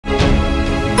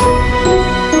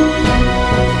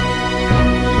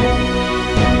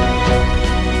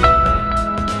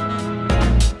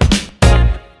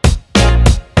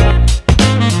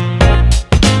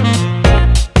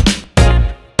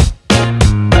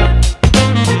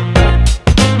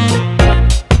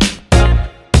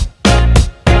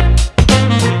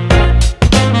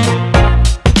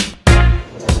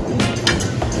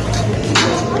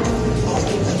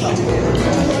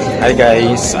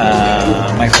guys,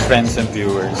 my friends and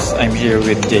viewers, I'm here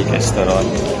with Jake Esteron.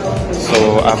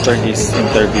 So after his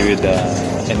interview with the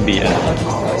NBI,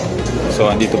 so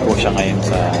andito po siya ngayon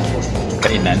sa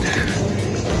kainan.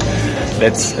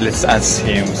 Let's ask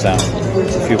him some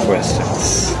few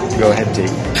questions. Go ahead,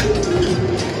 Jake.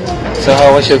 So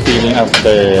how was your feeling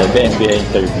after the NBI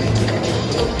interview?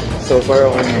 So far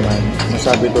ako naman,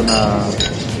 masabi ko na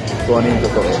kung ano yung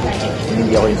totoo,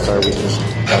 hindi ako yung star witness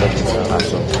para din sa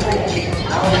kaso.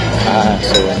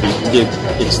 So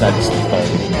it's not a star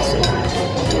witness.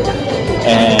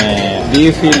 And do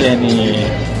you feel any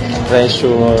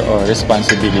pressure or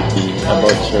responsibility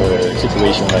about your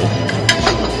situation right now?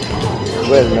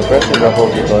 Well, na-pressure ako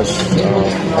because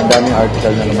ang daming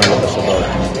article na lumalabas about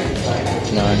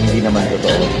na hindi naman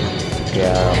totoo.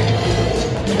 Kaya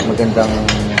magandang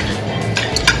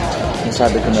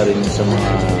nasabi ko na rin sa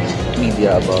mga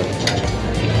media about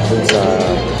dun sa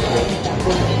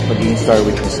magiging star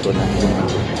witness ko na hindi naman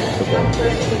totoo.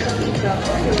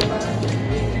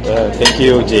 Thank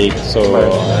you, Jake. So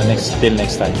till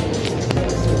next time.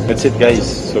 That's it, guys.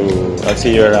 So I'll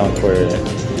see you around for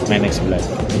my next vlog.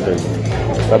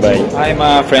 Bye-bye. Hi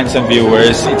mga friends and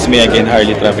viewers. It's me again,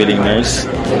 Harley Traveling Nurse.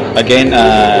 Again,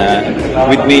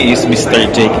 with me is Mr.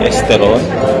 Jake Esteron.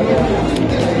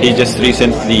 He just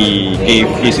recently gave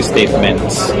his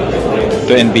statements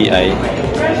to NBI.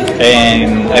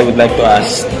 And I would like to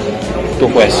ask 2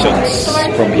 questions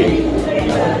from him.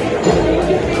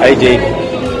 Hi, Jake.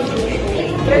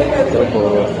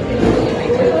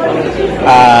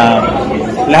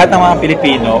 Lahat ng mga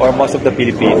Pilipino or most of the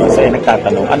Filipinos ay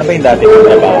nagtatanong, ano ba yung dati kong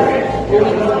trabaho?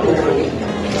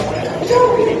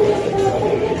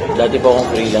 Dati po akong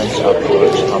freelance actor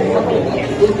at model.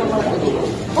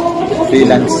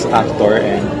 Freelance actor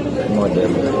and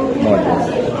Model.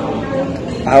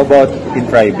 How about in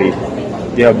private?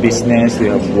 Do you have business? Do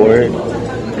you have work?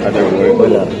 Other work?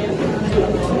 Wala.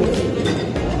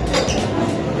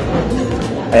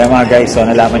 Kaya mga guys, so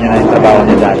nalaman nyo na yung trabaho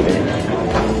niya dati.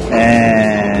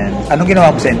 And anong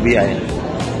ginawa mo sa NBI?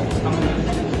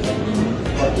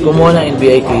 Kumuha ng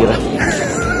NBI clearance.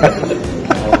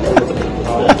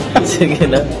 Sige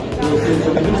na.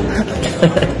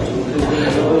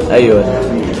 Ayun.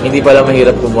 Hindi pala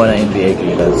mahirap kumuha ng NBI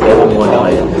clearance. Kaya kumuha na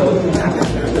kayo.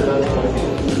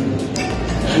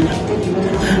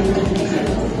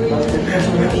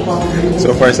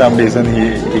 So for some reason,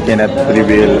 he cannot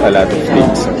reveal a lot of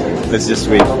things. So let's just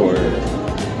wait for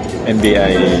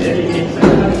NBI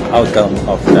outcome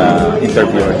of the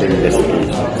interview or the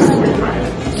investigation.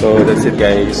 So that's it,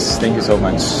 guys. Thank you so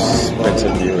much, friends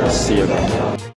and viewers. See you again.